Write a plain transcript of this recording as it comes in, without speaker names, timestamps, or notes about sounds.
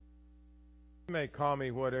may call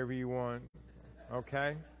me whatever you want,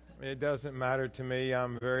 okay? It doesn't matter to me.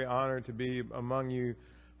 I'm very honored to be among you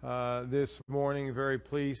this morning, very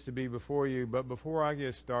pleased to be before you. But before I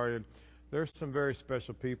get started, there's some very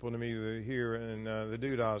special people to me that are here, and the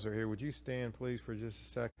Doodaws are here. Would you stand, please, for just a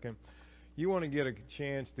second? You want to get a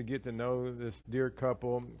chance to get to know this dear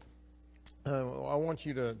couple. I want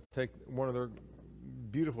you to take one of their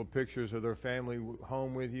beautiful pictures of their family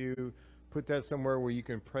home with you. Put that somewhere where you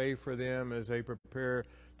can pray for them as they prepare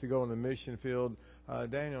to go in the mission field.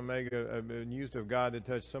 Daniel and Omega have been used of God to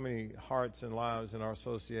touch so many hearts and lives in our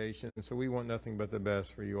association, so we want nothing but the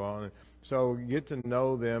best for you all. And so get to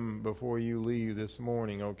know them before you leave this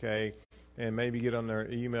morning, okay? And maybe get on their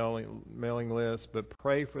mailing list, but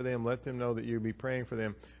pray for them. Let them know that you'll be praying for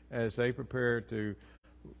them as they prepare to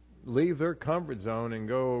leave their comfort zone and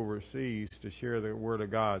go overseas to share the Word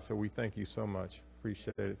of God. So we thank you so much.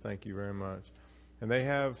 Appreciate it. Thank you very much. And they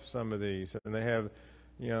have some of these. And they have,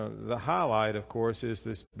 you know, the highlight, of course, is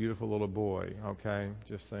this beautiful little boy. Okay?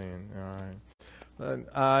 Just saying. All right.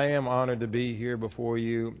 I am honored to be here before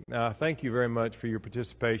you. Thank you very much for your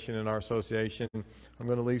participation in our association. I'm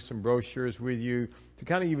going to leave some brochures with you to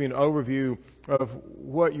kind of give you an overview of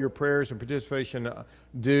what your prayers and participation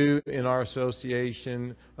do in our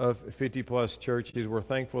association of 50-plus churches. We're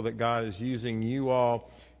thankful that God is using you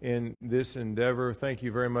all in this endeavor. Thank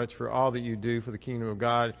you very much for all that you do for the kingdom of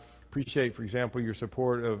God. Appreciate, for example, your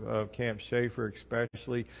support of Camp Schaefer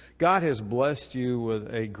especially. God has blessed you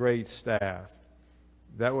with a great staff.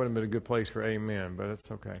 That would have been a good place for amen, but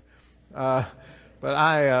it's okay. But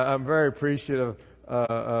I'm very appreciative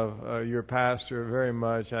of your pastor very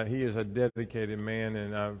much. He is a dedicated man,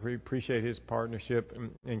 and I appreciate his partnership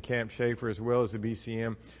in Camp Schaefer as well as the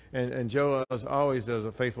BCM. And Joe, as always, does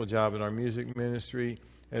a faithful job in our music ministry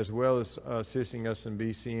as well as assisting us in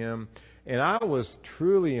BCM. And I was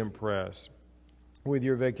truly impressed with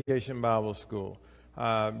your Vacation Bible School.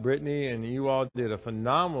 Brittany and you all did a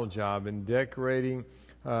phenomenal job in decorating,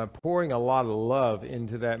 pouring a lot of love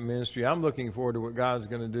into that ministry. I'm looking forward to what God's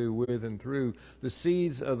going to do with and through the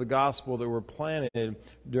seeds of the gospel that were planted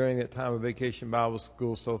during that time of Vacation Bible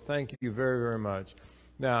School. So thank you very, very much.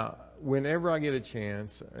 Now, whenever I get a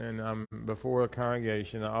chance and I'm before a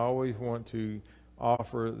congregation, I always want to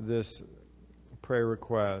offer this prayer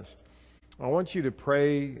request. I want you to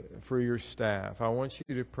pray for your staff. I want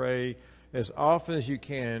you to pray as often as you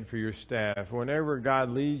can for your staff. Whenever God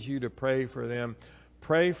leads you to pray for them,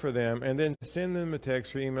 and then send them a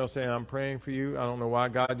text or email saying, I'm praying for you. I don't know why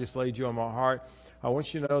God just laid you on my heart. I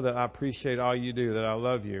want you to know that I appreciate all you do, that I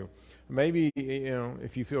love you. Maybe,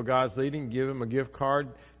 if you feel God's leading, give them a gift card,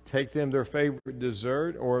 take them their favorite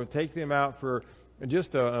dessert, or take them out for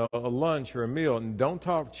just a lunch or a meal. And don't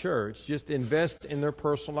talk church. Just invest in their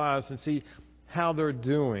personal lives and see how they're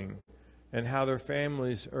doing and how their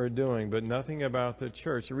families are doing, but nothing about the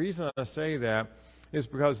church. The reason I say that is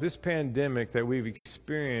because this pandemic that we've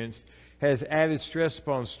experienced has added stress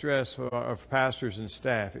upon stress of pastors and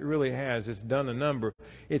staff. It really has. It's done a number.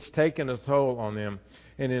 It's taken a toll on them.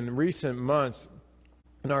 And in recent months,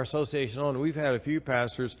 in our association alone, we've had a few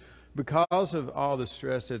pastors, because of all the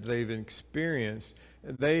stress that they've experienced,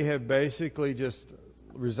 they have basically just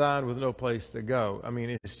resigned with no place to go. I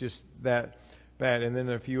mean, it's just that bad. And then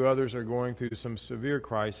a few others are going through some severe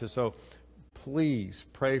crisis. So please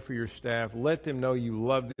pray for your staff. Let them know you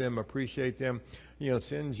love them, appreciate them.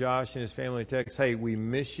 Send Josh and his family a text. Hey, we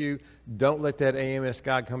miss you. Don't let that AMS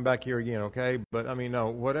guy come back here again, okay? But, no,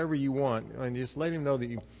 whatever you want. And just let him know that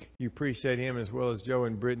you appreciate him as well as Joe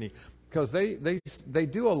and Brittany. Because they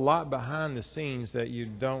do a lot behind the scenes that you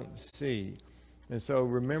don't see. And so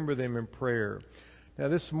remember them in prayer. Now,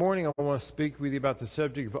 this morning I want to speak with you about the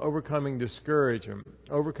subject of overcoming discouragement.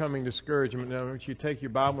 Overcoming discouragement. Now, I want you to take your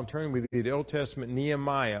Bible and turn with you to the Old Testament,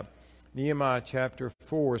 Nehemiah. Nehemiah chapter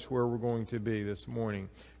 4 is where we're going to be this morning.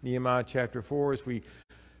 Nehemiah chapter 4 as we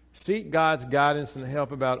seek God's guidance and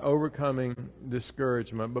help about overcoming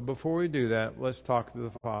discouragement. But before we do that, let's talk to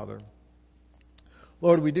the Father.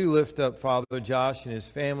 Lord, we do lift up Father Josh and his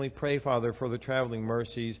family. Pray, Father, for the traveling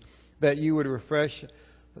mercies, that you would refresh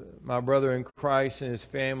my brother in Christ and his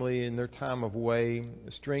family in their time of way,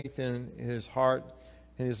 strengthen his heart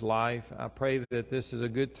and his life. I pray that this is a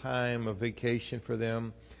good time of vacation for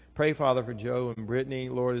them. Pray, Father, for Joe and Brittany,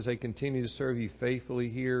 Lord, as they continue to serve you faithfully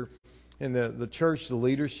here. And the church, the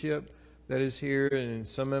leadership that is here, and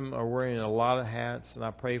some of them are wearing a lot of hats. And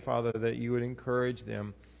I pray, Father, that you would encourage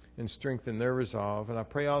them and strengthen their resolve. And I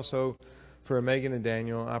pray also for Megan and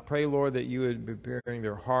Daniel. I pray, Lord, that you would be preparing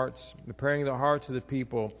the hearts of the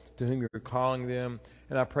people to whom you're calling them.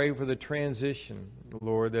 And I pray for the transition,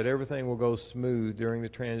 Lord, that everything will go smooth during the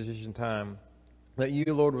transition time. that you,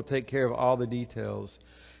 Lord, will take care of all the details.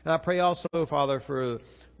 And I pray also, Father, for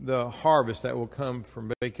the harvest that will come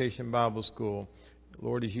from Vacation Bible School.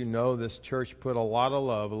 Lord, as you know, this church put a lot of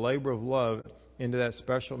love, a labor of love into that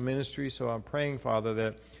special ministry. So I'm praying, Father,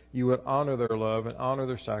 that you would honor their love and honor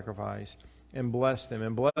their sacrifice and bless them.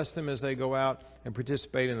 And bless them as they go out and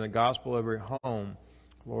participate in the gospel every home.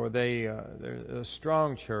 Lord, they're a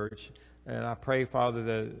strong church. And I pray, Father,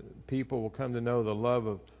 that people will come to know the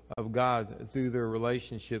love of God through their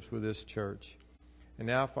relationships with this church. And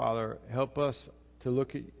now, Father, help us to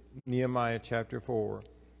look at Nehemiah chapter 4,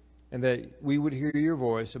 and that we would hear your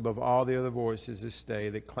voice above all the other voices this day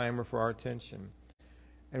that clamor for our attention.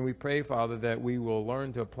 And we pray, Father, that we will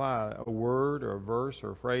learn to apply a word or a verse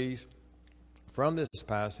or a phrase from this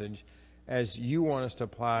passage as you want us to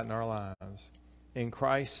apply it in our lives. In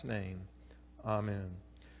Christ's name, amen.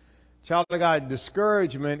 Child of God,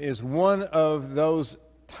 discouragement is one of those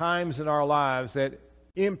times in our lives that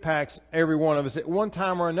impacts every one of us at one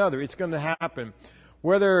time or another. It's going to happen.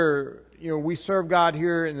 Whether we serve God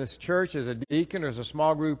here in this church as a deacon or as a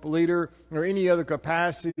small group leader or any other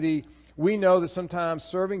capacity, we know that sometimes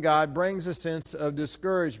serving God brings a sense of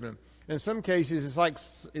discouragement. In some cases, it's like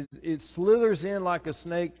it slithers in like a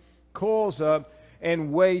snake, coils up,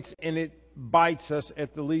 and waits, and it bites us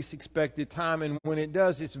at the least expected time. And when it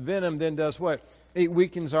does, its venom then does what? It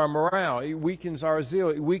weakens our morale. It weakens our zeal.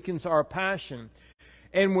 It weakens our passion.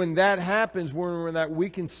 And when that happens, when we're in that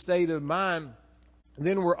weakened state of mind,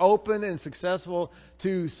 then we're open and successful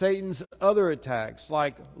to Satan's other attacks,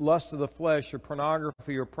 like lust of the flesh or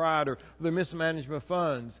pornography or pride or the mismanagement of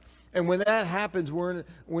funds. And when that happens, when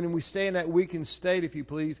we stay in that weakened state, if you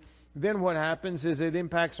please, then what happens is it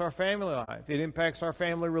impacts our family life. It impacts our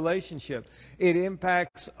family relationship. It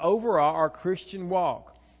impacts overall our Christian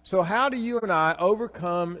walk. So how do you and I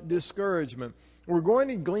overcome discouragement? We're going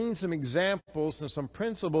to glean some examples and some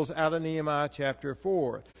principles out of Nehemiah chapter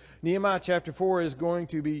 4. Nehemiah chapter 4 is going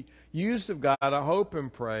to be used of God, I hope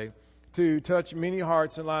and pray, to touch many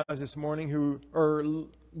hearts and lives this morning who are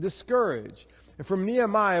discouraged. And from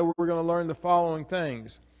Nehemiah, we're going to learn the following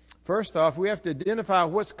things. First off, we have to identify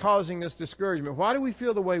what's causing us discouragement. Why do we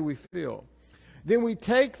feel the way we feel? Then we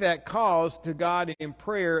take that cause to God in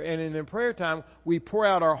prayer, and in prayer time, we pour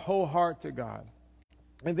out our whole heart to God.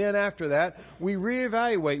 And then after that, we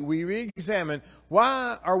reevaluate, we reexamine,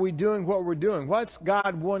 why are we doing what we're doing? What's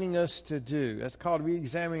God wanting us to do? That's called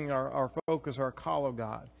reexamining our focus, our call of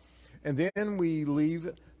God. And then we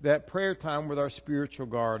leave that prayer time with our spiritual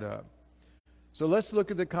guard up. So let's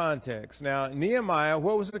look at the context. Now, Nehemiah,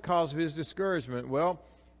 what was the cause of his discouragement? Well,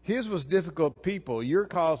 his was difficult people. Your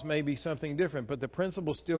cause may be something different, but the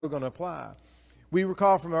principle's still going to apply. We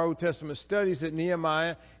recall from our Old Testament studies that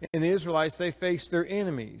Nehemiah and the Israelites, they faced their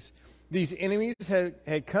enemies. These enemies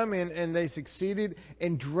had come in and they succeeded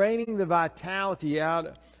in draining the vitality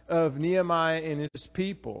out of Nehemiah and his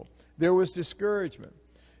people. There was discouragement.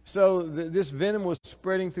 So this venom was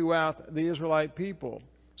spreading throughout the Israelite people.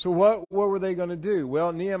 So what were they going to do?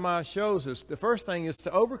 Well, Nehemiah shows us the first thing is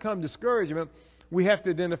to overcome discouragement, we have to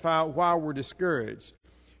identify why we're discouraged.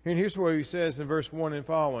 And here's what he says in verse 1 and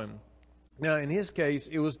following. Now, in his case,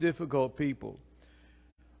 it was difficult people.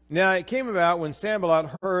 Now, it came about when Sanballat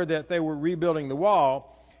heard that they were rebuilding the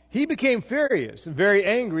wall, he became furious and very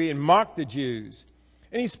angry and mocked the Jews.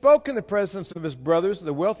 And he spoke in the presence of his brothers,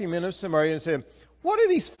 the wealthy men of Samaria, and said, "What are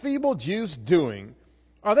these feeble Jews doing?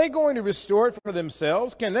 Are they going to restore it for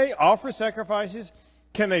themselves? Can they offer sacrifices?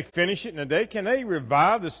 Can they finish it in a day? Can they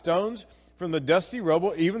revive the stones from the dusty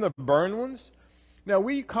rubble, even the burned ones?" Now,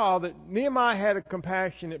 we call that Nehemiah had a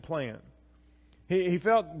compassionate plan. He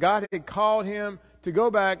felt God had called him to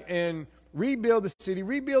go back and rebuild the city,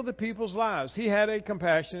 rebuild the people's lives. He had a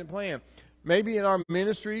compassionate plan. Maybe in our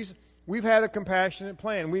ministries, we've had a compassionate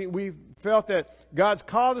plan. We felt that God's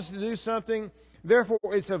called us to do something. Therefore,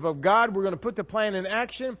 it's of God. We're going to put the plan in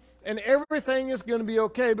action, and everything is going to be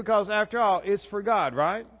okay because, after all, it's for God,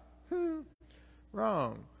 right?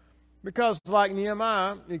 Wrong. Because, like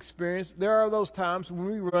Nehemiah experienced, there are those times when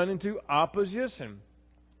we run into opposition.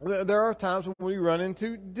 There are times when we run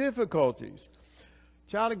into difficulties.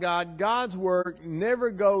 Child of God, God's work never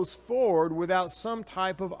goes forward without some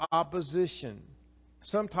type of opposition,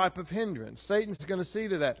 some type of hindrance. Satan's going to see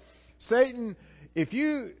to that. Satan, if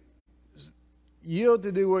you yield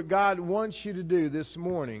to do what God wants you to do this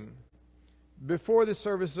morning, before the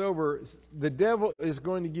service is over, the devil is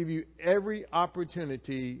going to give you every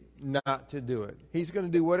opportunity not to do it. He's going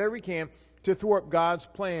to do whatever he can to thwart God's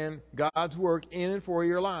plan, God's work in and for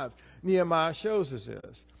your life. Nehemiah shows us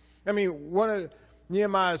this. I mean, one of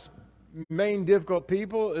Nehemiah's main difficult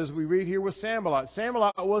people, as we read here, was Sanballat.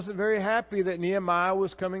 Sanballat wasn't very happy that Nehemiah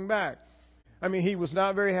was coming back. I mean, he was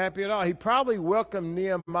not very happy at all. He probably welcomed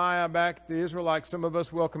Nehemiah back to Israel like some of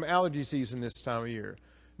us welcome allergy season this time of year.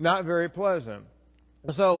 Not very pleasant.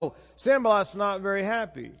 So Sanballat's not very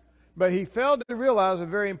happy. But he failed to realize a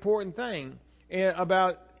very important thing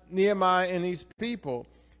about Nehemiah and these people.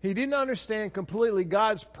 He didn't understand completely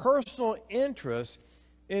God's personal interest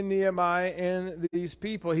in Nehemiah and these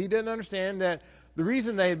people. He didn't understand that the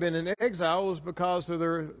reason they had been in exile was because of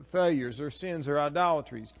their failures, their sins, their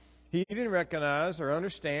idolatries. He didn't recognize or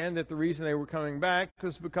understand that the reason they were coming back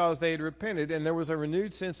was because they had repented, and there was a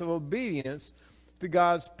renewed sense of obedience to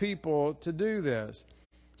God's people to do this.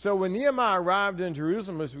 So when Nehemiah arrived in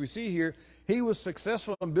Jerusalem, as we see here, he was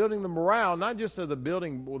successful in building the morale, not just of the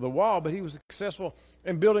building, the wall, but he was successful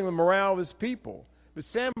in building the morale of his people. But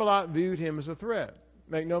Sanballat viewed him as a threat.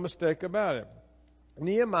 Make no mistake about it.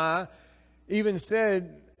 Nehemiah even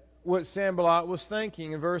said what Sanballat was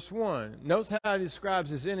thinking in verse 1. Notice how he describes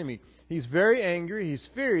his enemy. He's very angry, he's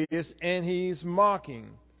furious, and he's mocking.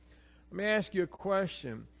 Let me ask you a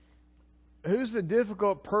question. Who's the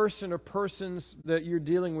difficult person or persons that you're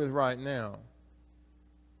dealing with right now?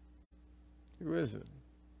 Who is it?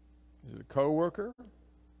 Is it a coworker?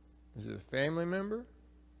 Is it a family member?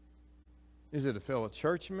 Is it a fellow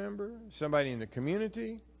church member? Somebody in the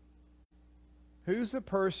community? Who's the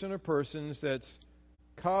person or persons that's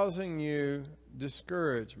causing you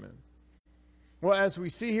discouragement? Well, as we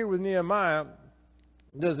see here with Nehemiah,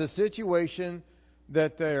 does a situation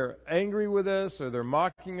that they're angry with us or they're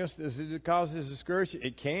mocking us, does it cause us discouragement?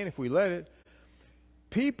 It can if we let it.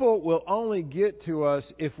 People will only get to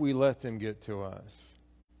us if we let them get to us.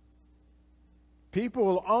 People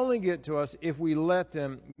will only get to us if we let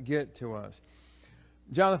them get to us.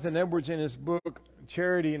 Jonathan Edwards, in his book,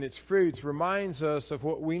 Charity and Its Fruits, reminds us of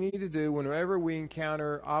what we need to do whenever we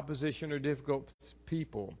encounter opposition or difficult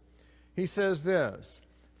people. He says this: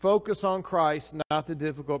 focus on Christ, not the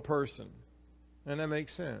difficult person. And that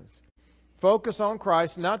makes sense. Focus on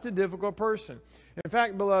Christ, not the difficult person. In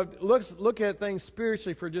fact, beloved, let's look at things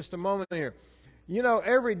spiritually for just a moment here. You know,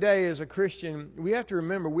 every day as a Christian, we have to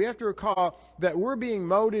remember, we have to recall that we're being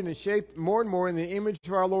molded and shaped more and more in the image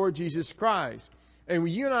of our Lord Jesus Christ. And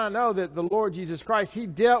you and I know that the Lord Jesus Christ, He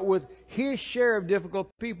dealt with His share of difficult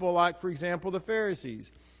people, like, for example, the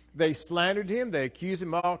Pharisees. They slandered Him. They accused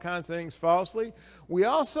Him of all kinds of things falsely. We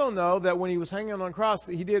also know that when He was hanging on the cross,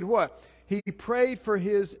 He did what? He prayed for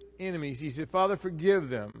His enemies. He said, Father, forgive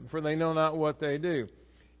them, for they know not what they do.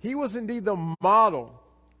 He was indeed the model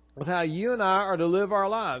of how you and I are to live our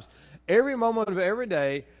lives. Every moment of every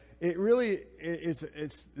day, it really is,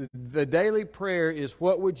 it's the daily prayer is,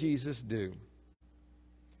 what would Jesus do?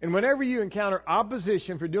 And whenever you encounter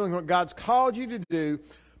opposition for doing what God's called you to do,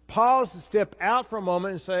 pause, step out for a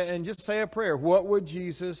moment and just say a prayer. What would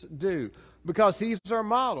Jesus do? Because He's our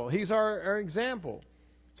model. He's our example.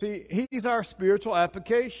 See, He's our spiritual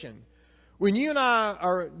application. When you and I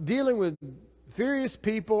are dealing with furious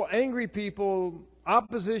people, angry people,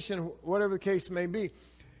 opposition, whatever the case may be,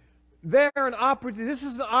 this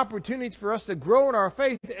is an opportunity for us to grow in our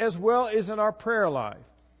faith as well as in our prayer life.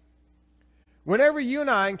 Whenever you and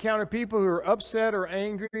I encounter people who are upset or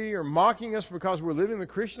angry or mocking us because we're living the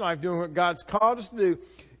Christian life, doing what God's called us to do,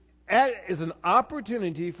 that is an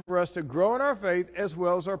opportunity for us to grow in our faith as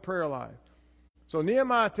well as our prayer life. So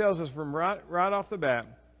Nehemiah tells us from right off the bat,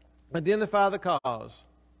 identify the cause.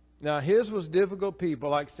 Now, his was difficult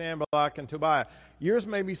people like Sanballat and Tobiah. Yours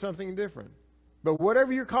may be something different. But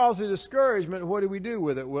whatever your cause of discouragement, what do we do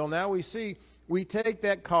with it? Well, now we see we take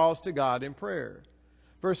that cause to God in prayer.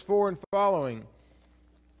 Verse 4 and following,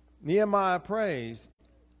 Nehemiah prays,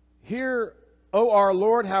 Hear, O our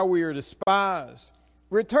Lord, how we are despised.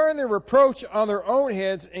 Return their reproach on their own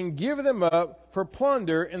heads and give them up for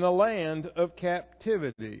plunder in the land of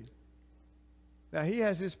captivity. Now, he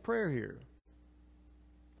has his prayer here.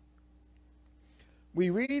 We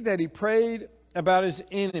read that he prayed about his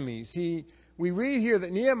enemies. We read here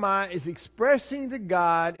that Nehemiah is expressing to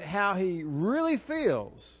God how he really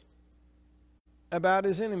feels about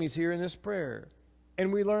his enemies here in this prayer.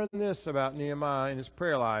 And we learn this about Nehemiah in his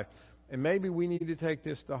prayer life. And maybe we need to take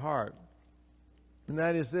this to heart. And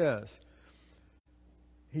that is this.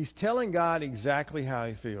 He's telling God exactly how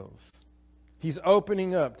he feels. He's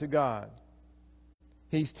opening up to God.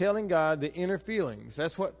 He's telling God the inner feelings.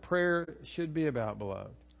 That's what prayer should be about,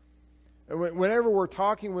 beloved. Whenever we're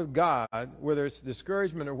talking with God, whether it's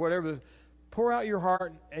discouragement or whatever, pour out your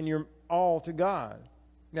heart and your all to God.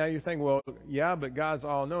 Now you think, well, yeah, but God's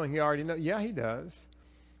all-knowing. He already knows. Yeah, He does.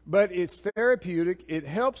 but it's therapeutic. It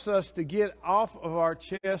helps us to get off of our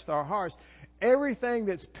chest, our hearts, everything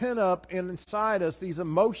that's pent up inside us, these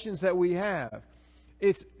emotions that we have.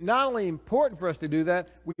 It's not only important for us to do that,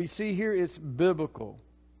 we see here it's biblical.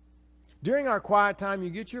 During our quiet time, you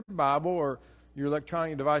get your Bible or your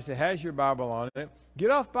electronic device that has your Bible on it. Get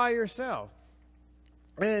off by yourself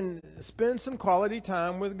and spend some quality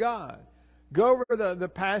time with God. Go over the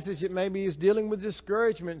passage that maybe is dealing with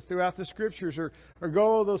discouragement throughout the Scriptures, or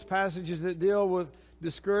go over those passages that deal with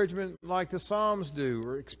discouragement like the Psalms do,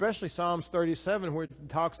 or especially Psalms 37, where it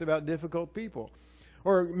talks about difficult people.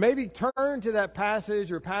 Or maybe turn to that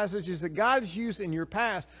passage or passages that God has used in your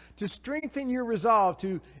past to strengthen your resolve,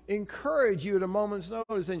 to encourage you at a moment's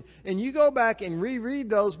notice. And you go back and reread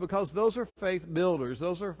those, because those are faith builders.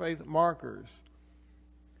 Those are faith markers.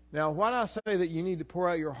 Now, why do I say that you need to pour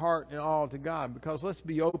out your heart and all to God? Because let's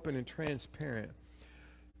be open and transparent.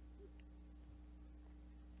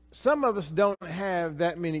 Some of us don't have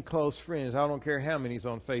that many close friends. I don't care how many's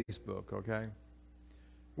on Facebook, okay?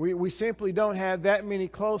 We simply don't have that many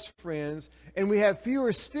close friends, and we have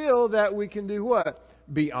fewer still that we can do what?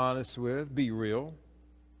 Be honest with, be real,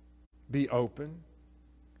 be open,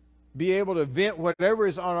 be able to vent whatever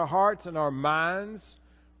is on our hearts and our minds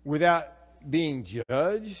without being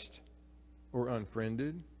judged or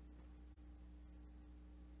unfriended.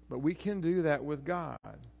 But we can do that with God,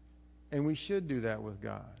 and we should do that with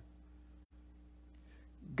God.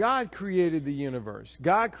 God created the universe.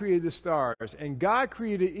 God created the stars. And God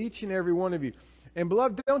created each and every one of you. And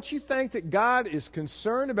beloved, don't you think that God is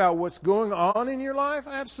concerned about what's going on in your life?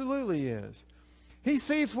 Absolutely is. He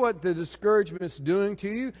sees what the discouragement's doing to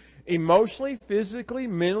you emotionally, physically,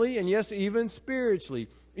 mentally, and yes, even spiritually.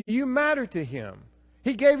 You matter to Him.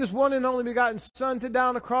 He gave His one and only begotten Son to die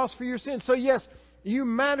on the cross for your sins. So yes, you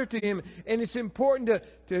matter to Him, and it's important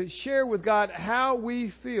to share with God how we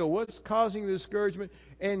feel, what's causing the discouragement,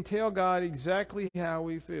 and tell God exactly how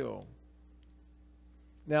we feel.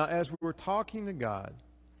 Now, as we're talking to God,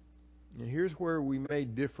 and here's where we may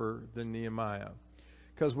differ than Nehemiah.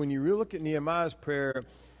 Because when you really look at Nehemiah's prayer,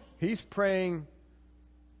 he's praying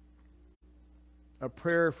a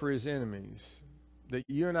prayer for his enemies that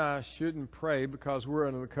you and I shouldn't pray because we're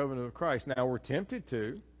under the covenant of Christ. Now, we're tempted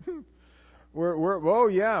to.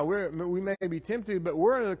 We may be tempted, but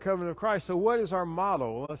we're under the covenant of Christ. So what is our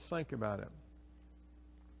model? Well, let's think about it.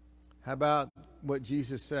 How about what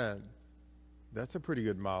Jesus said? That's a pretty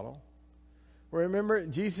good model. Well, remember,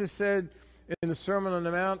 Jesus said in the Sermon on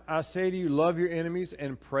the Mount, I say to you, love your enemies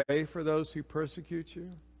and pray for those who persecute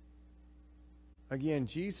you. Again,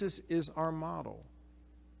 Jesus is our model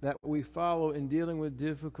that we follow in dealing with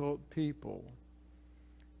difficult people.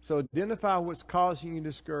 So identify what's causing you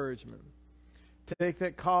discouragement. Take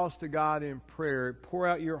that cause to God in prayer. Pour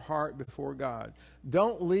out your heart before God.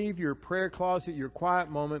 Don't leave your prayer closet, your quiet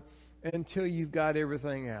moment, until you've got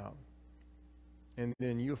everything out. And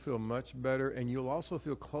then you'll feel much better, and you'll also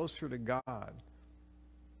feel closer to God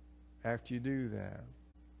after you do that.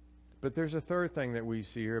 But there's a third thing that we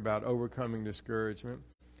see here about overcoming discouragement,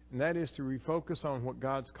 and that is to refocus on what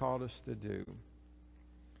God's called us to do.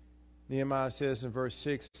 Nehemiah says in verse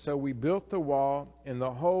 6, so we built the wall, and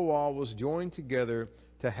the whole wall was joined together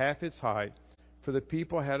to half its height, for the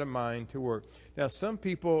people had a mind to work. Now, some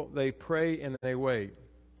people, they pray and they wait.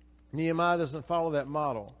 Nehemiah doesn't follow that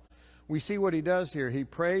model. We see what he does here. He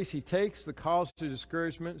prays, he takes the cause to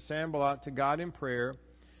discouragement, Sanballat, to God in prayer,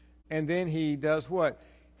 and then he does what?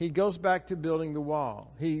 He goes back to building the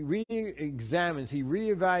wall. He re-examines, he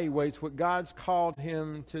reevaluates what God's called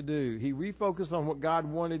him to do. He refocused on what God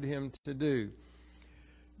wanted him to do.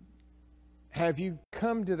 Have you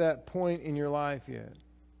come to that point in your life yet?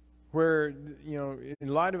 Where, in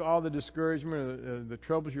light of all the discouragement or the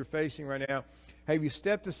troubles you're facing right now, have you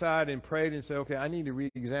stepped aside and prayed and said, okay, I need to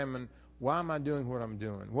re-examine, why am I doing what I'm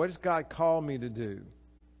doing? What does God call me to do?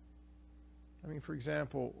 I mean, for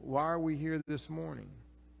example, why are we here this morning?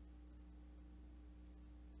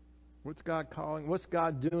 What's God calling? What's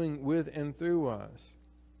God doing with and through us?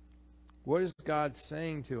 What is God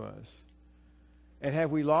saying to us? And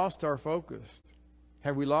have we lost our focus?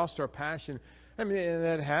 Have we lost our passion? I mean, and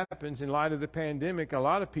that happens in light of the pandemic. A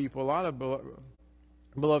lot of people, a lot of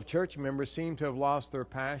beloved church members seem to have lost their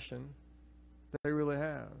passion. They really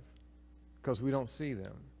have. Because we don't see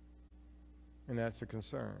them. And that's a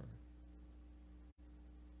concern.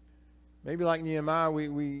 Maybe like Nehemiah,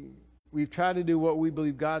 we've tried to do what we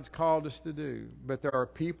believe God's called us to do. But there are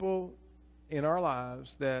people in our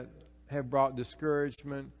lives that have brought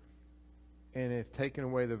discouragement and have taken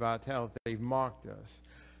away the vitality. They've mocked us.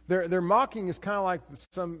 Their mocking is kind of like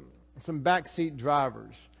some backseat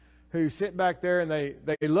drivers who sit back there and they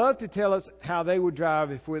love to tell us how they would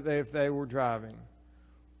drive if they were driving,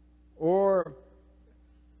 or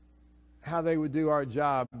how they would do our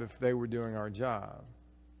job if they were doing our job.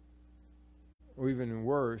 Or even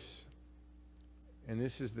worse, and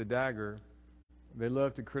this is the dagger, they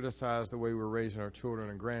love to criticize the way we're raising our children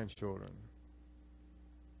and grandchildren.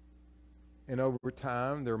 And over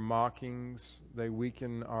time, their mockings, they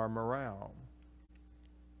weaken our morale.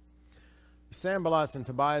 The Sanballats and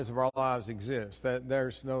Tobiahs of our lives exist. That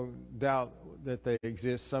there's no doubt that they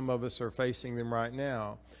exist. Some of us are facing them right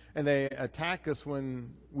now. And they attack us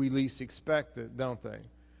when we least expect it, don't they?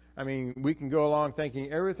 I mean, we can go along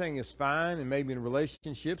thinking everything is fine, and maybe in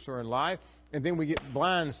relationships or in life, and then we get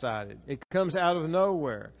blindsided. It comes out of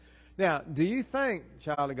nowhere. Now, do you think,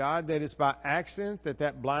 child of God, that it's by accident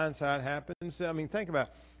that blindside happens? I mean, think about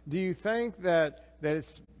it. Do you think that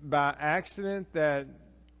it's by accident that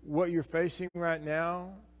what you're facing right now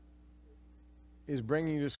is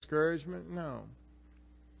bringing you discouragement? No.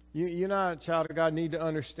 You not, child of God, need to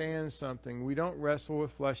understand something. We don't wrestle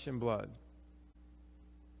with flesh and blood.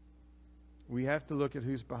 We have to look at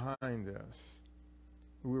who's behind this.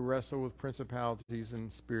 We wrestle with principalities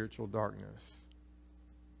and spiritual darkness.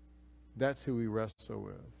 That's who we wrestle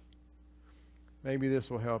with. Maybe this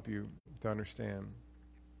will help you to understand.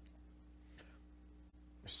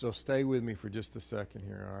 So stay with me for just a second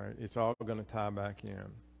here, all right? It's all going to tie back in.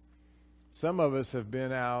 Some of us have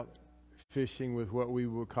been out fishing with what we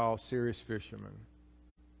would call serious fishermen.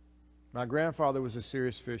 My grandfather was a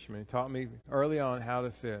serious fisherman. He taught me early on how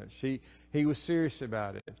to fish. He was serious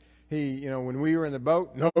about it. When we were in the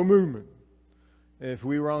boat, no movement. If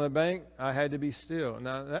we were on the bank, I had to be still.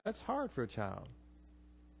 Now, that's hard for a child,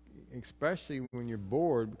 especially when you're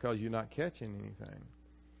bored because you're not catching anything.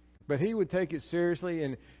 But he would take it seriously,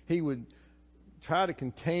 and he would try to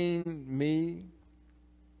contain me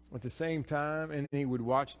at the same time, and he would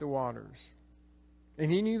watch the waters.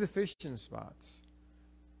 And he knew the fishing spots.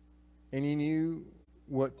 And he knew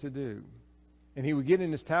what to do. And he would get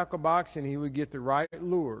in his tackle box, and he would get the right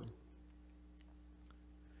lure.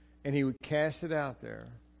 And he would cast it out there.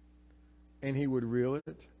 And he would reel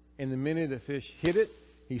it. And the minute a fish hit it,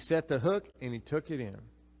 he set the hook, and he took it in.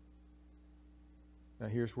 Now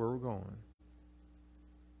here's where we're going.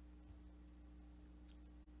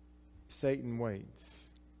 Satan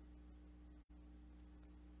waits.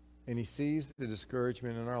 And he sees the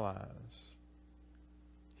discouragement in our lives.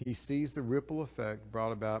 He sees the ripple effect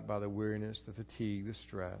brought about by the weariness, the fatigue, the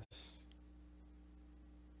stress.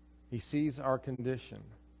 He sees our condition.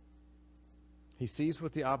 He sees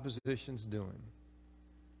what the opposition's doing.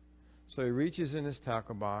 So he reaches in his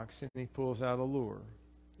tackle box and he pulls out a lure.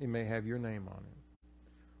 It may have your name on it.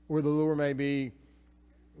 Or the lure may be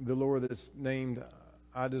the lure that's named,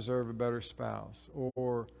 I deserve a better spouse.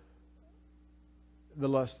 Or the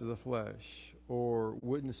lust of the flesh. Or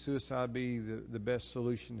wouldn't suicide be the best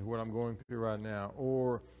solution to what I'm going through right now?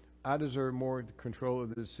 Or I deserve more control of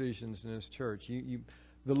the decisions in this church.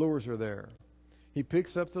 The lures are there. He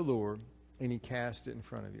picks up the lure and he casts it in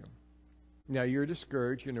front of you. Now you're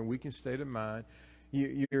discouraged, you're in a weakened state of mind.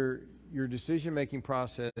 Your decision-making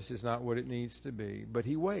process is not what it needs to be, but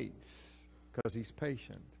he waits because he's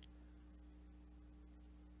patient.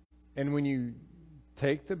 And when you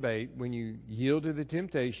take the bait, when you yield to the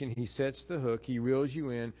temptation, he sets the hook, he reels you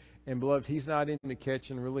in, and beloved, he's not into catch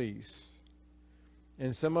and release.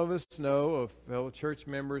 And some of us know of fellow church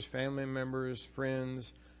members, family members,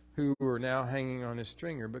 friends who are now hanging on his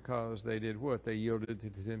stringer because they did what? They yielded to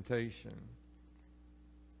the temptation.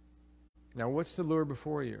 Now, what's the lure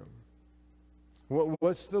before you?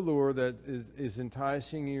 What's the lure that is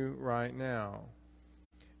enticing you right now?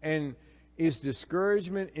 And is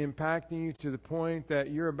discouragement impacting you to the point that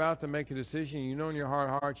you're about to make a decision you know in your heart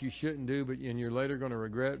of hearts you shouldn't do, and you're later going to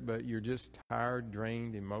regret, but you're just tired,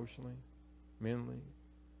 drained emotionally, mentally,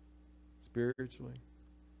 spiritually?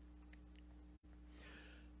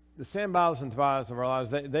 The Sanballats and Tobiahs of our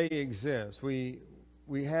lives, they exist. We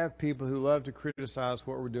have people who love to criticize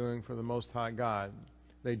what we're doing for the Most High God.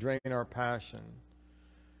 They drain our passion.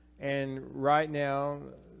 And right now,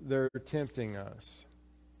 they're tempting us.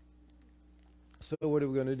 So what are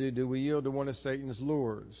we going to do? Do we yield to one of Satan's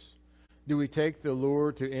lures? Do we take the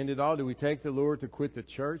lure to end it all? Do we take the lure to quit the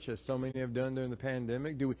church, as so many have done during the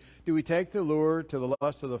pandemic? Do we take the lure to the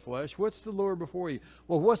lust of the flesh? What's the lure before you?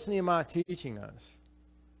 Well, what's Nehemiah teaching us?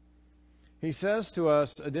 He says to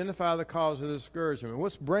us, identify the cause of the discouragement.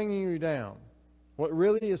 What's bringing you down? What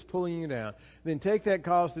really is pulling you down? Then take that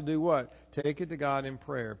cause to do what? Take it to God in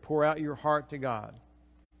prayer. Pour out your heart to God.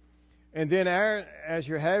 And then as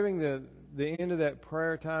you're having the end of that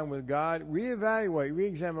prayer time with God, reevaluate,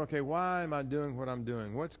 reexamine, okay, why am I doing what I'm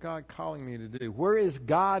doing? What's God calling me to do? Where is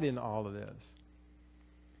God in all of this?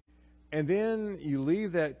 And then you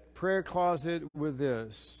leave that prayer closet with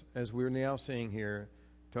this, as we're now seeing here.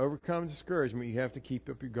 To overcome discouragement, you have to keep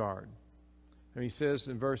up your guard. And he says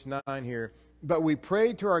in verse 9 here, but we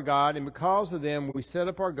prayed to our God, and because of them, we set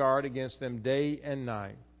up our guard against them day and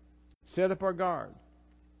night. Set up our guard.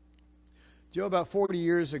 Joe, about 40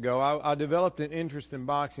 years ago, I developed an interest in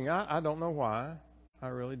boxing. I don't know why. I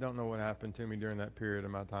really don't know what happened to me during that period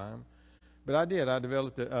of my time. But I did. I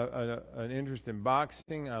developed an interest in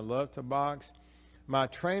boxing. I love to box. My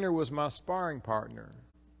trainer was my sparring partner,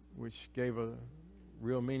 which gave a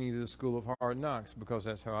real meaning to the School of Hard Knocks, because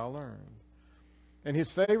that's how I learned. And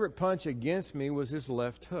his favorite punch against me was his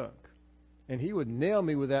left hook. And he would nail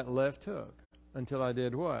me with that left hook until I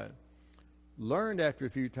did what? Learned after a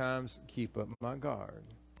few times, keep up my guard.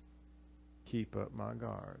 Keep up my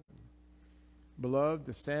guard. Beloved,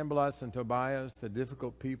 the Sanballats and Tobiahs, the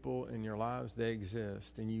difficult people in your lives, they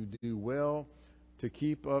exist. And you do well to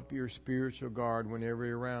keep up your spiritual guard whenever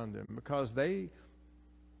you're around them, because they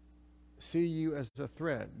see you as a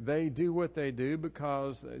threat. They do what they do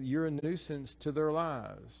because you're a nuisance to their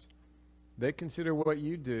lives. They consider what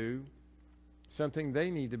you do something they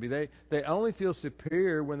need to be. They only feel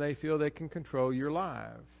superior when they feel they can control your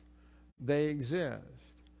life. They exist.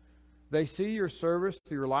 They see your service,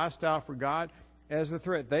 your lifestyle for God as a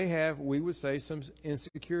threat. They have, we would say, some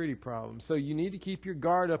insecurity problems. So you need to keep your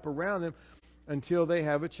guard up around them until they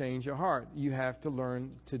have a change of heart. You have to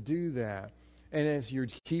learn to do that. And as you're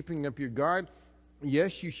keeping up your guard,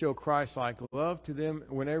 yes, you show Christ-like love to them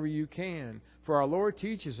whenever you can. For our Lord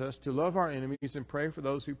teaches us to love our enemies and pray for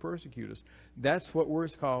those who persecute us. That's what we're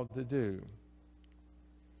called to do.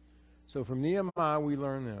 So from Nehemiah, we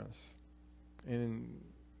learn this. And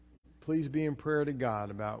please be in prayer to God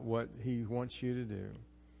about what he wants you to do.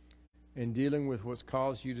 In dealing with what's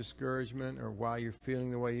caused you discouragement or why you're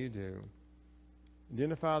feeling the way you do.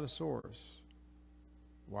 Identify the source.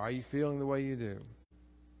 Why are you feeling the way you do?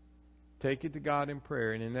 Take it to God in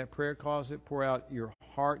prayer, and in that prayer closet, pour out your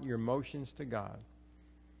heart, your emotions to God.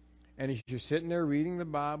 And as you're sitting there reading the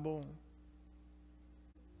Bible,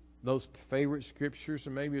 those favorite scriptures,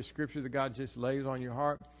 or maybe a scripture that God just lays on your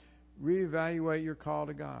heart, reevaluate your call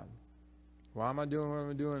to God. Why am I doing what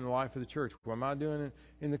I'm doing in the life of the church? What am I doing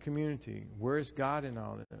in the community? Where is God in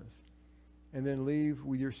all this? And then leave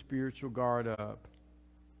with your spiritual guard up.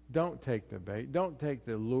 Don't take the bait. Don't take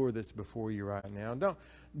the lure that's before you right now.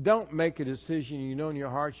 Don't make a decision you know in your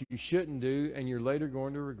heart you shouldn't do and you're later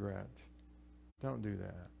going to regret. Don't do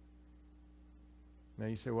that. Now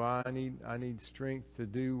you say, well, I need strength to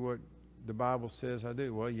do what the Bible says I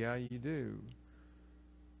do. Well, yeah, you do.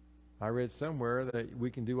 I read somewhere that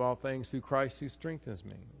we can do all things through Christ who strengthens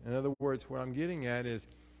me. In other words, what I'm getting at is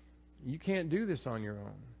you can't do this on your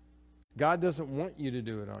own. God doesn't want you to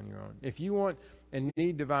do it on your own. If you want and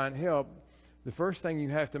need divine help, the first thing you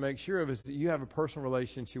have to make sure of is that you have a personal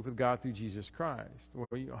relationship with God through Jesus Christ. Well,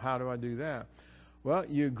 how do I do that? Well,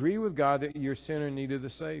 you agree with God that you're a sinner in need of the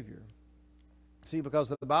Savior. See, because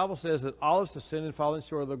the Bible says that all of us have sinned and fallen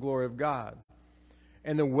short of the glory of God.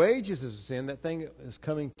 And the wages of sin, that thing that is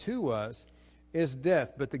coming to us, is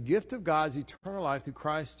death. But the gift of God is eternal life through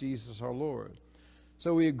Christ Jesus our Lord.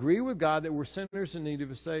 So we agree with God that we're sinners in need of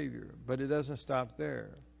a Savior, but it doesn't stop there.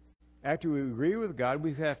 After we agree with God,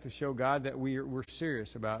 we have to show God that we're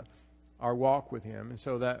serious about our walk with Him, and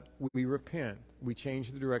so that we repent. We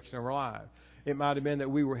change the direction of our life. It might have been that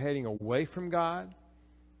we were heading away from God,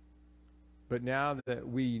 but now that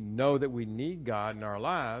we know that we need God in our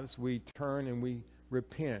lives, we turn and we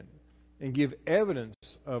repent and give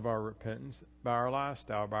evidence of our repentance by our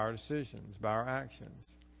lifestyle, by our decisions, by our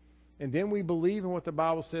actions. And then we believe in what the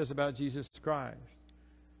Bible says about Jesus Christ.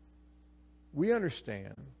 We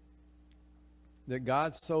understand that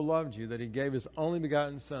God so loved you that He gave His only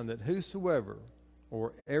begotten Son, that whosoever,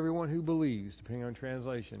 or everyone who believes, depending on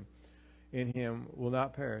translation, in Him will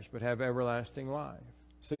not perish, but have everlasting life.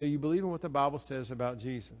 So you believe in what the Bible says about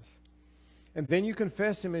Jesus. And then you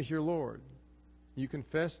confess Him as your Lord. You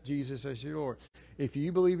confess Jesus as your Lord. If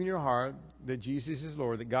you believe in your heart that Jesus is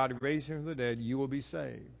Lord, that God raised Him from the dead, you will be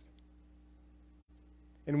saved.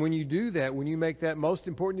 And when you do that, when you make that most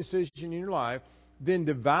important decision in your life, then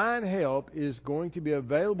divine help is going to be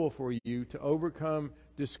available for you to overcome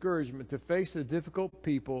discouragement, to face the difficult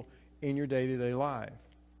people in your day-to-day life.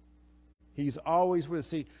 He's always with us.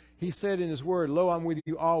 See, He said in His Word, "Lo, I'm with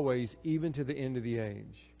you always, even to the end of the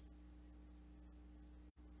age."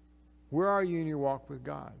 Where are you in your walk with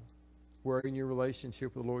God? Where are you in your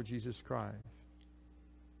relationship with the Lord Jesus Christ?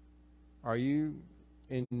 Are you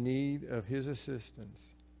in need of His assistance?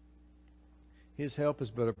 His help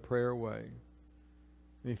is but a prayer away.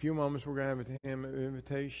 In a few moments, we're going to have an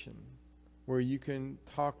invitation where you can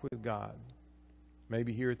talk with God.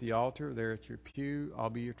 Maybe here at the altar, there at your pew. I'll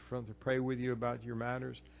be at the front to pray with you about your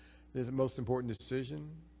matters. This is the most important decision.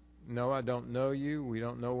 No, I don't know you. We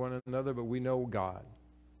don't know one another, but we know God.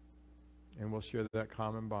 And we'll share that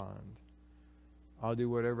common bond. I'll do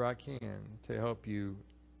whatever I can to help you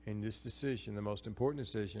in this decision, the most important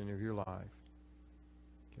decision of your life.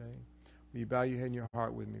 Okay? Will you bow your head and your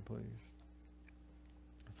heart with me, please?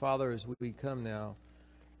 Father, as we come now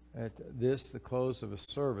at this, the close of a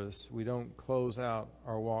service, we don't close out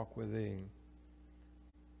our walk with Thee.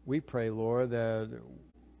 We pray, Lord, that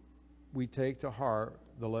we take to heart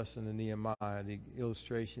the lesson in Nehemiah, the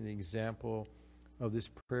illustration, the example of this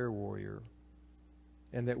prayer warrior,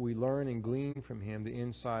 and that we learn and glean from him the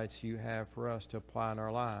insights you have for us to apply in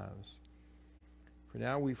our lives. For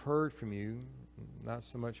now we've heard from you, not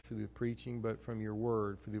so much through the preaching, but from your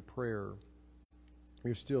word, through the prayer,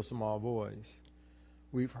 your still small voice.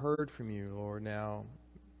 We've heard from you, Lord. Now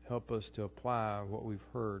help us to apply what we've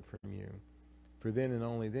heard from you. For then and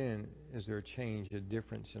only then is there a change, a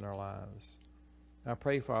difference in our lives. I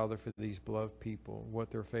pray, Father, for these beloved people,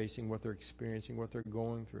 what they're facing, what they're experiencing, what they're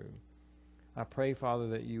going through. I pray, Father,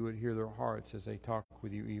 that you would hear their hearts as they talk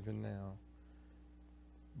with you even now.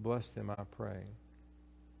 Bless them, I pray.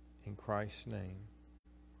 In Christ's name,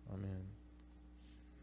 amen.